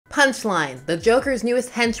Punchline, the Joker's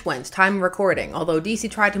newest henchwench, time of recording, although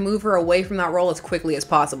DC tried to move her away from that role as quickly as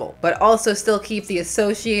possible, but also still keep the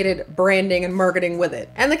associated branding and marketing with it.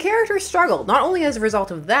 And the character struggled, not only as a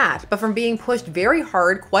result of that, but from being pushed very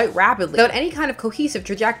hard quite rapidly without any kind of cohesive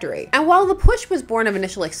trajectory. And while the push was born of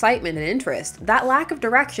initial excitement and interest, that lack of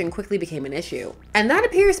direction quickly became an issue. And that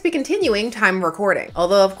appears to be continuing time of recording,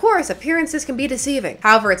 although of course appearances can be deceiving.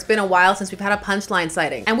 However, it's been a while since we've had a Punchline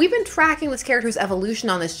sighting, and we've been tracking this character's evolution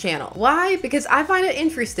on this channel. Why? Because I find it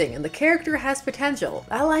interesting and the character has potential.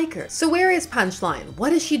 I like her. So where is Punchline?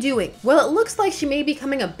 What is she doing? Well, it looks like she may be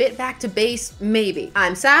coming a bit back to base, maybe.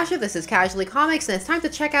 I'm Sasha, this is Casually Comics, and it's time to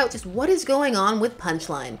check out just what is going on with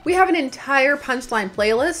Punchline. We have an entire Punchline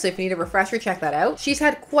playlist, so if you need a refresher, check that out. She's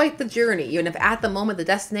had quite the journey, even if at the moment the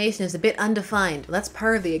destination is a bit undefined. That's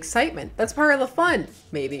part of the excitement. That's part of the fun.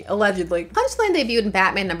 Maybe. Allegedly. Punchline debuted in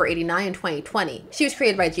Batman number 89 in 2020. She was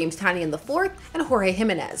created by James Tynion IV and Jorge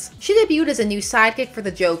Jimenez. She debuted as a new sidekick for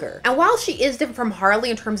the Joker, and while she is different from Harley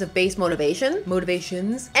in terms of base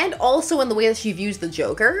motivations, and also in the way that she views the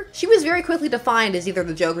Joker, she was very quickly defined as either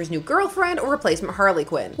the Joker's new girlfriend or replacement Harley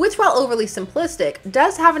Quinn, which, while overly simplistic,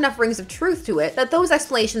 does have enough rings of truth to it that those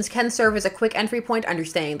explanations can serve as a quick entry point to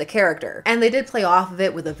understanding the character. And they did play off of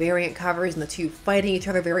it with the variant covers and the two fighting each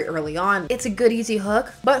other very early on. It's a good easy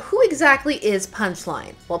hook. But who exactly is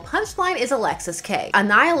Punchline? Well, Punchline is Alexis Kaye, a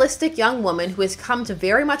nihilistic young woman who has come to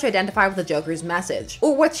very much identify with the Joker's message,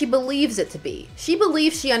 or what she believes it to be. She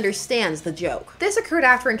believes she understands the joke. This occurred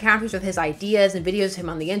after encounters with his ideas and videos of him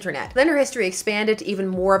on the internet. Then her history expanded to even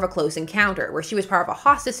more of a close encounter, where she was part of a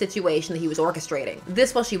hostage situation that he was orchestrating.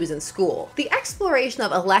 This while she was in school. The exploration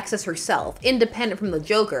of Alexis herself, independent from the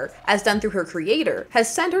Joker, as done through her creator,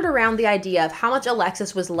 has centered around the idea of how much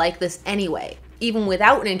Alexis was like this anyway, even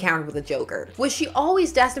without an encounter with the Joker. Was she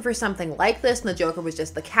always destined for something like this and the Joker was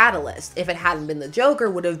just the catalyst? If it hadn't been the Joker,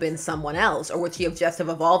 would have been someone else, or would she have just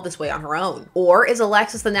evolved this way on her own? Or is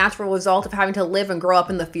Alexis the natural result of having to live and grow up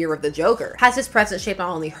in the fear of the Joker? Has his presence shaped not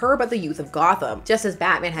only her, but the youth of Gotham? Just as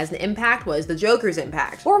Batman has an impact, was the Joker's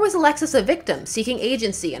impact? Or was Alexis a victim, seeking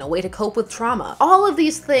agency and a way to cope with trauma? All of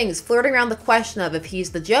these things flirting around the question of if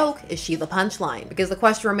he's the joke, is she the punchline? Because the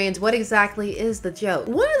question remains, what exactly is the joke?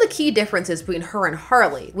 One of the key differences between her and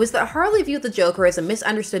Harley was that Harley viewed the Joker as a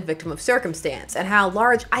misunderstood victim of circumstance and how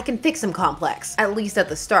large I can fix him complex, at least at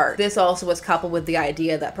the start. This also was coupled with the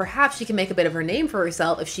idea that perhaps she can make a bit of her name for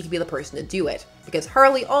herself if she could be the person to do it, because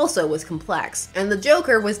Harley also was complex, and the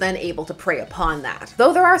Joker was then able to prey upon that.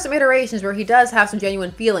 Though there are some iterations where he does have some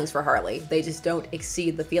genuine feelings for Harley, they just don't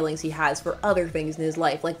exceed the feelings he has for other things in his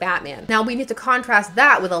life, like Batman. Now we need to contrast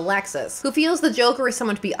that with Alexis, who feels the Joker is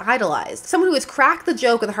someone to be idolized, someone who has cracked the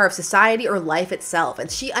joke at the heart of society or life itself,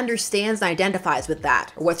 and she understands and identifies with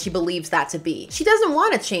that, or what she believes that to be. She doesn't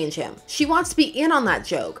want to change him. She wants to be in on that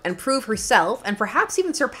joke and prove herself and perhaps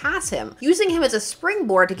even surpass him, using him as a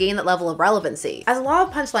springboard to gain that level of relevancy. As a lot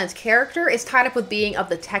of Punchline's character is tied up with being of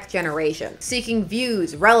the tech generation, seeking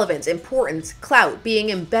views, relevance, importance, clout,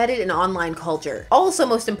 being embedded in online culture. Also,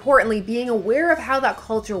 most importantly, being aware of how that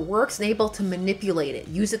culture works and able to manipulate it,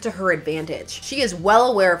 use it to her advantage. She is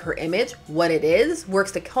well aware of her image, what it is,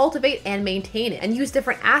 works to cultivate and maintain it, and use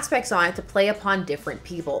different aspects on it to play upon different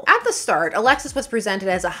people. At the start, Alexis was presented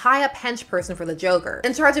as a high-up hench person for the Joker,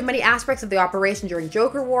 in charge of many aspects of the operation during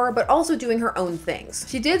Joker War, but also doing her own things.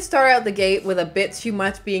 She did start out the gate with a bit too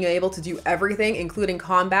much being able to do everything, including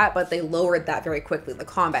combat, but they lowered that very quickly, the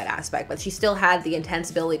combat aspect, but she still had the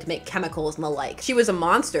intense ability to make chemicals and the like. She was a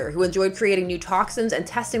monster who enjoyed creating new toxins and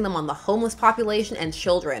testing them on the homeless population and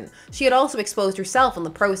children. She had also exposed herself in the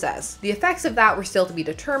process. The effects of that were still to be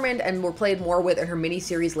determined and were played more with in her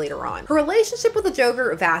miniseries later on. Her relationship with the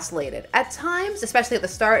Joker vacillated. At times, especially at the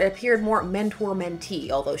start, it appeared more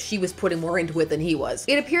mentor-mentee, although she was putting more into it than he was.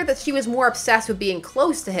 It appeared that she was more obsessed with being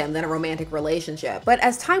close to him than a romantic relationship. But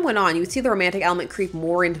as time went on, you would see the romantic element creep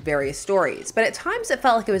more into various stories, but at times it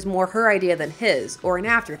felt like it was more her idea than his, or an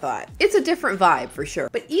afterthought. It's a different vibe for sure,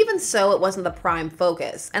 but even so, it wasn't the prime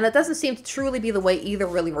focus, and that doesn't seem to truly be the way either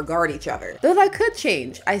really regard each other. Though that could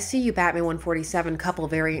change. I see you, Batman 147 couple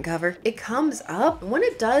variant cover. It comes up. When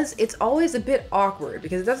it does, it's always a bit awkward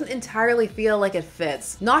because it doesn't entirely feel like it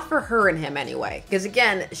fits. Not for her and him anyway, because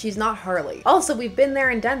again, she's not Harley. Also, we've been there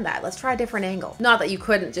and done that. Let's try a different angle. Not that you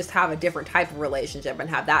couldn't just have a different type of relationship and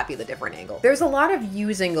have that be the different angle. There's a lot of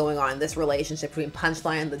using going on in this relationship between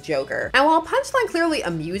Punchline and the Joker. And while Punchline clearly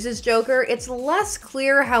amuses Joker, it's less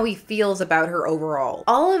clear how he feels about her overall.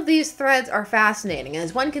 All of these threads are fascinating, and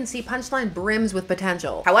as one can see, Punchline brims with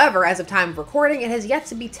potential. However, as of time of recording, it has yet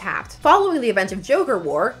to be tapped. Following the event of Joker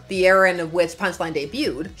War, the era in which Punchline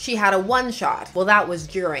debuted, she had a one-shot. Well, that was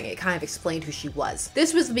during. It kind of explained who she was.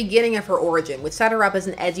 This was the beginning of her origin, which set her up as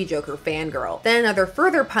an edgy Joker fangirl. Then another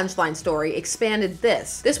further Punchline story expanded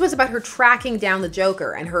this. This was about her tracking down the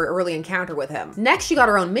Joker and her early encounter with him. Next, she got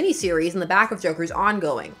her own miniseries in the back of Joker's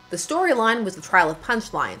ongoing. The storyline was the trial of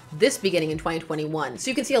Punchline, this beginning in 2021.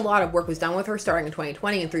 So you can see a lot of work was done with her starting in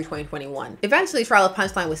 2020 and through 2021. Eventually, Trial of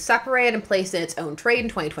Punchline was separated and placed in its own trade in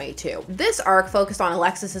 2022. This arc focused on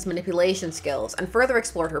Alexis's manipulation skills and further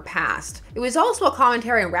explored her past. It was also a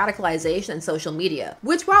commentary on radicalization and social media,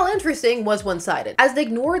 which, while interesting, was one-sided, as they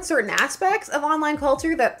ignored certain aspects of online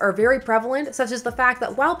culture that are very prevalent, such as the fact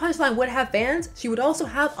that while Punchline would have fans, she would also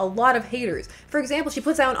have a lot of haters. For example, she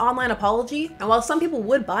puts out an online apology, and while some people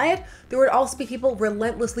would buy it, there would also be people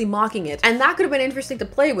relentlessly mocking it. And that could have been interesting to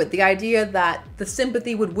play with, the idea that the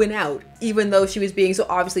sympathy would win out, even though she was being so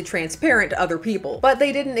obviously transparent to other people. But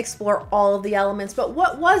they didn't explore all of the elements, but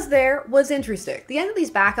what was there was interesting. The end of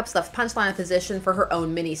these backups left Punchline in position for her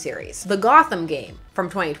own miniseries, The Gotham Game, from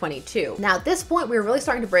 2022. Now at this point, we were really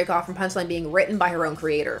starting to break off from Punchline being written by her own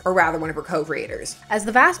creator, or rather one of her co-creators, as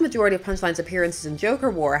the vast majority of Punchline's appearances in Joker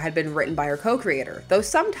War had been written by her co-creator, though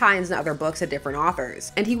some tie-ins in other books had different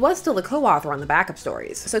authors, and he was still the co-author on the backup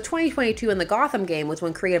stories. So 2022 in The Gotham Game was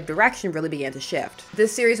when creative direction really began to shift.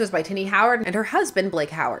 This series was by Tini Howard and her husband,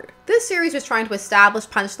 Blake Howard. This series was trying to establish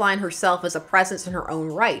Punchline herself as a presence in her own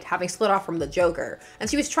right, having split off from the Joker, and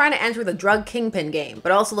she was trying to enter the drug kingpin game,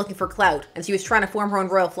 but also looking for clout, and she was trying to form her own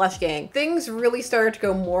royal flush gang. Things really started to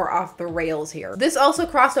go more off the rails here. This also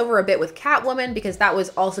crossed over a bit with Catwoman, because that was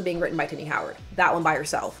also being written by Tini Howard, that one by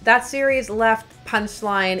herself. That series left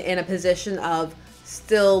Punchline in a position of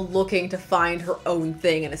still looking to find her own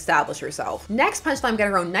thing and establish herself. Next, Punchline got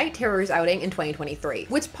her own Night Terrors outing in 2023,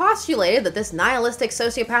 which postulated that this nihilistic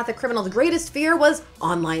sociopathic criminal's greatest fear was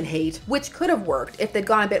online hate, which could have worked if they'd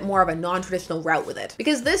gone a bit more of a non-traditional route with it,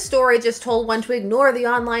 because this story just told one to ignore the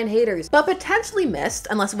online haters, but potentially missed,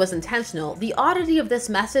 unless it was intentional, the oddity of this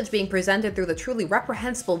message being presented through the truly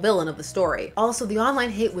reprehensible villain of the story. Also, the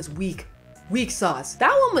online hate was weak sauce.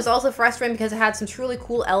 That one was also frustrating because it had some truly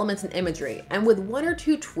cool elements and imagery, and with one or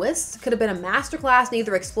two twists, could have been a masterclass in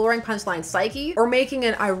either exploring Punchline's psyche or making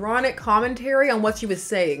an ironic commentary on what she was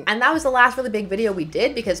saying. And that was the last really big video we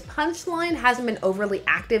did, because Punchline hasn't been overly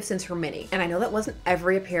active since her mini. And I know that wasn't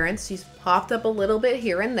every appearance, she's popped up a little bit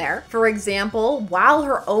here and there. For example, while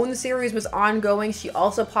her own series was ongoing, she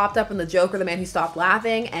also popped up in The Joker, the Man Who Stopped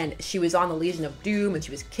Laughing, and she was on the Legion of Doom, and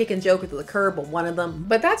she was kicking Joker to the curb on one of them.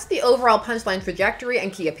 But that's the overall Punchline trajectory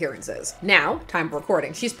and key appearances. Now, time for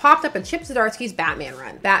recording. She's popped up in Chip Zdarsky's Batman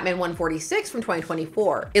run, Batman 146 from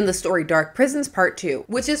 2024, in the story Dark Prisons Part 2,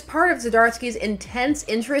 which is part of Zdarsky's intense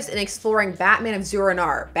interest in exploring Batman of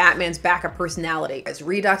Zur-En-Arrh, Batman's backup personality, as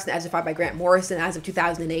redux and edified by Grant Morrison as of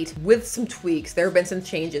 2008, with some tweaks. There have been some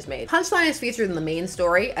changes made. Punchline is featured in the main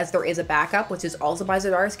story, as there is a backup, which is also by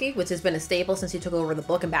Zdarsky, which has been a staple since he took over the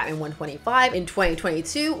book in Batman 125 in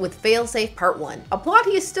 2022 with Failsafe Part 1, a plot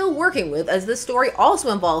he is still working with, as this story also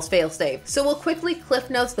involves Failsafe. So we'll quickly cliff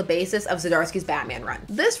notes the basis of Zdarsky's Batman run.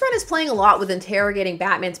 This run is playing a lot with interrogating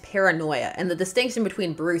Batman's paranoia and the distinction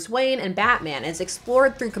between Bruce Wayne and Batman is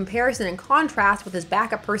explored through comparison and contrast with his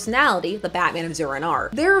backup personality, the Batman of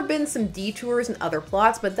Zur-En-Arrh. There have been some detours in other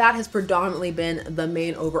plots, but that has predominantly been the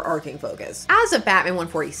main overarching focus. As of Batman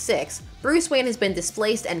 146, Bruce Wayne has been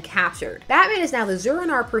displaced and captured. Batman is now the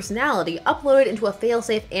Zur-En-Arrh personality uploaded into a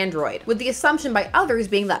failsafe android, with the assumption by others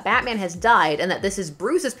being that Batman has died and that this is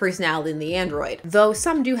Bruce's personality in the android, though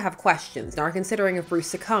some do have questions and are considering if Bruce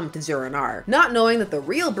succumbed to Zur-En-Arrh, not knowing that the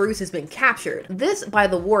real Bruce has been captured. This by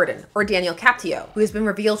the Warden, or Daniel Captio, who has been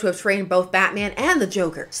revealed to have trained both Batman and the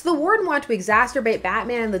Joker. So the Warden wanted to exacerbate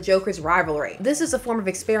Batman and the Joker's rivalry. This is a form of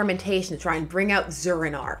experimentation to try and bring out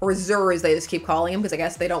Zur-En-Arrh, or Zur as they just keep calling him, because I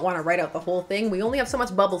guess they don't want to write out the whole thing. We only have so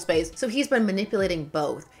much bubble space, so he's been manipulating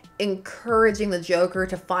both, encouraging the Joker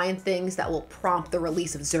to find things that will prompt the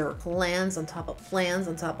release of Zur. Plans on top of plans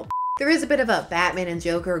on top of. There is a bit of a Batman and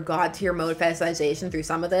Joker god tier mode fetishization through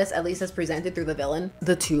some of this, at least as presented through the villain.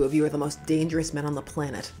 The two of you are the most dangerous men on the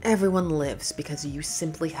planet. Everyone lives because you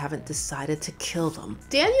simply haven't decided to kill them.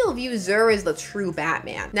 Daniel views Zur as the true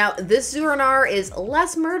Batman. Now, this Zur-En-Arrh is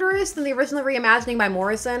less murderous than the original reimagining by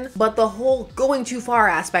Morrison, but the whole going too far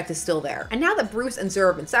aspect is still there. And now that Bruce and Zur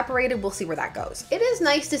have been separated, we'll see where that goes. It is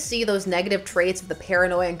nice to see those negative traits of the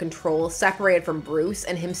paranoia and control separated from Bruce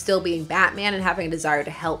and him still being Batman and having a desire to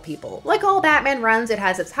help people. enjoyable. Like all Batman runs, it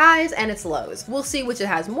has its highs and its lows. We'll see which it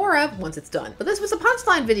has more of once it's done. But this was a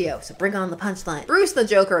Punchline video, so bring on the punchline. Bruce and the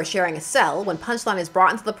Joker are sharing a cell when Punchline is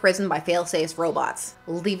brought into the prison by fail-safe's robots.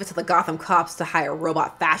 Leave it to the Gotham cops to hire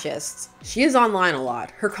robot fascists. She is online a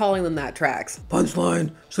lot. Her calling them that tracks.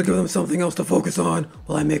 Punchline, she'll give them something else to focus on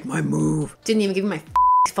while I make my move. Didn't even give me my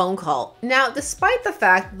phone call. Now, despite the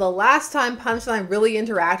fact that the last time Punchline really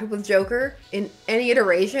interacted with Joker in any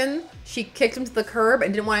iteration, she kicked him to the curb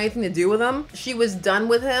and didn't want anything to do with him. She was done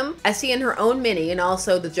with him, as seen in her own mini, and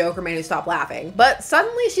also the Joker made her stop laughing. But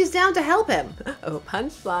suddenly she's down to help him. Oh,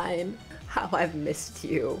 Punchline, how I've missed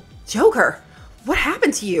you. Joker, what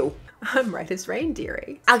happened to you? I'm right as rain,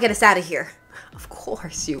 dearie. I'll get us out of here. Of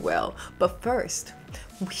course you will, but first,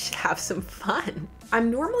 we should have some fun. I'm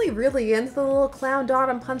normally really into the little clown dot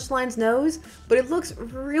on Punchline's nose, but it looks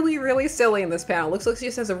really silly in this panel. It looks like she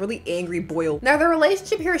just has a really angry boil. Now, the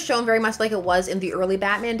relationship here is shown very much like it was in the early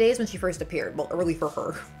Batman days when she first appeared. Well, early for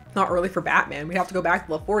her. Not early for Batman. We'd have to go back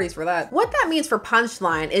to the 40s for that. What that means for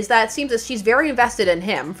Punchline is that it seems that she's very invested in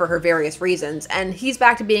him for her various reasons, and he's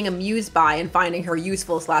back to being amused by and finding her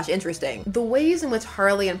useful / interesting. The ways in which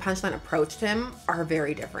Harley and Punchline approached him are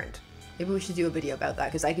very different. Maybe we should do a video about that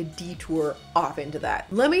because I could detour off into that.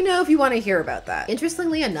 Let me know if you want to hear about that.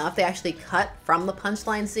 Interestingly enough, they actually cut from the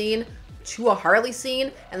Punchline scene to a Harley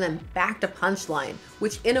scene and then back to Punchline,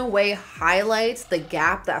 which in a way highlights the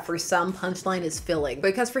gap that for some Punchline is filling.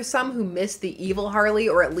 Because for some who miss the evil Harley,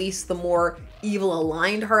 or at least the more evil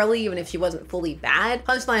aligned Harley, even if she wasn't fully bad,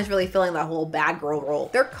 Punchline is really filling that whole bad girl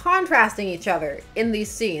role. They're contrasting each other in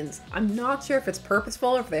these scenes. I'm not sure if it's purposeful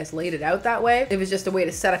or if they just laid it out that way. It was just a way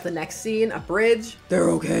to set up the next scene, a bridge.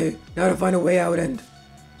 They're okay. Now to find a way out and...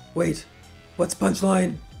 Wait, what's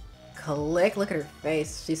Punchline? Click, look at her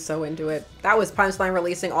face. She's so into it. That was Punchline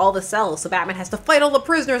releasing all the cells, so Batman has to fight all the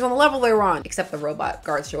prisoners on the level they were on. Except the robot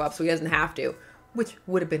guards show up, so he doesn't have to. Which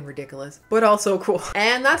would have been ridiculous, but also cool.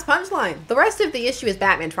 And that's Punchline. The rest of the issue is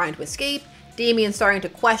Batman trying to escape, Damian starting to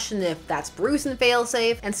question if that's Bruce and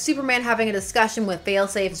Failsafe, and Superman having a discussion with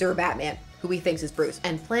Failsafe Batman, who he thinks is Bruce,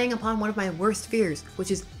 and playing upon one of my worst fears, which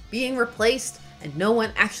is being replaced and no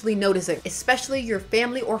one actually noticing, especially your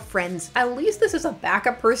family or friends. At least this is a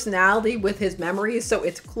backup personality with his memories, so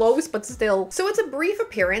it's close, but still. So it's a brief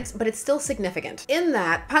appearance, but it's still significant. In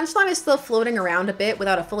that, Punchline is still floating around a bit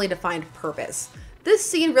without a fully defined purpose. This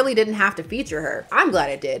scene really didn't have to feature her. I'm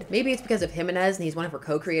glad it did. Maybe it's because of Jimenez and he's one of her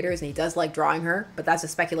co-creators and he does like drawing her, but that's a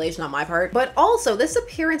speculation on my part. But also, this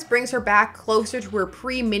appearance brings her back closer to her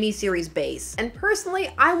pre-miniseries base. And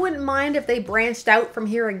personally, I wouldn't mind if they branched out from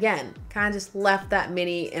here again. Kind of just left that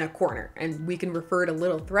mini in a corner and we can refer to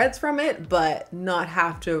little threads from it, but not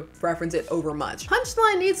have to reference it over much.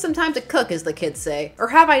 Punchline needs some time to cook, as the kids say, or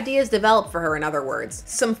have ideas developed for her, in other words.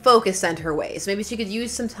 Some focus sent her way, so maybe she could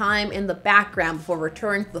use some time in the background before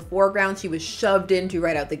returning to the foreground she was shoved into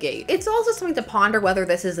right out the gate. It's also something to ponder whether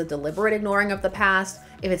this is a deliberate ignoring of the past,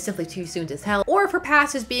 if it's simply too soon to tell, or if her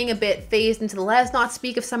past is being a bit phased into the let's not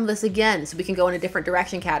speak of some of this again so we can go in a different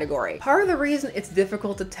direction category. Part of the reason it's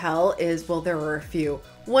difficult to tell is, well, there are a few.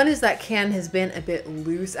 One is that canon has been a bit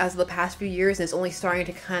loose as of the past few years and it's only starting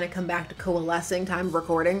to kind of come back to coalescing time of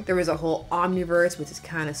recording. There was a whole omniverse, which is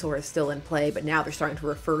kind of sort of still in play, but now they're starting to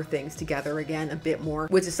refer things together again a bit more,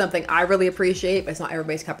 which is something I really appreciate, but it's not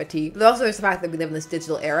everybody's cup of tea. But also there's the fact that we live in this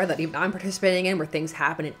digital era that even I'm participating in, where things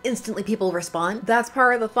happen and instantly people respond. That's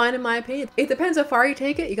part of the fun, in my opinion. It depends how far you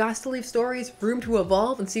take it. You gotta still leave stories room to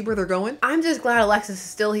evolve and see where they're going. I'm just glad Alexis is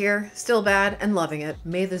still here, still bad, and loving it.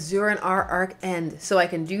 May the Zur and R arc end so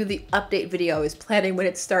I can do the update video I was planning when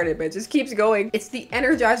it started, but it just keeps going. It's the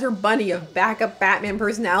Energizer Bunny of backup Batman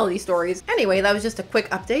personality stories. Anyway, that was just a quick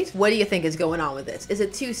update. What do you think is going on with this? Is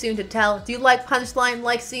it too soon to tell? Do you like Punchline,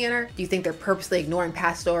 like seeing her? Do you think they're purposely ignoring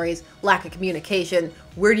past stories? Lack of communication?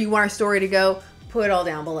 Where do you want our story to go? Put it all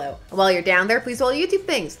down below. And while you're down there, please do all YouTube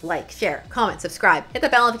things. Like, share, comment, subscribe, hit the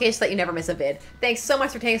bell notification so that you never miss a vid. Thanks so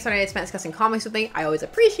much for taking Saturday night spent discussing comics with me. I always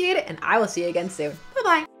appreciate it, and I will see you again soon.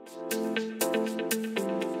 Bye-bye.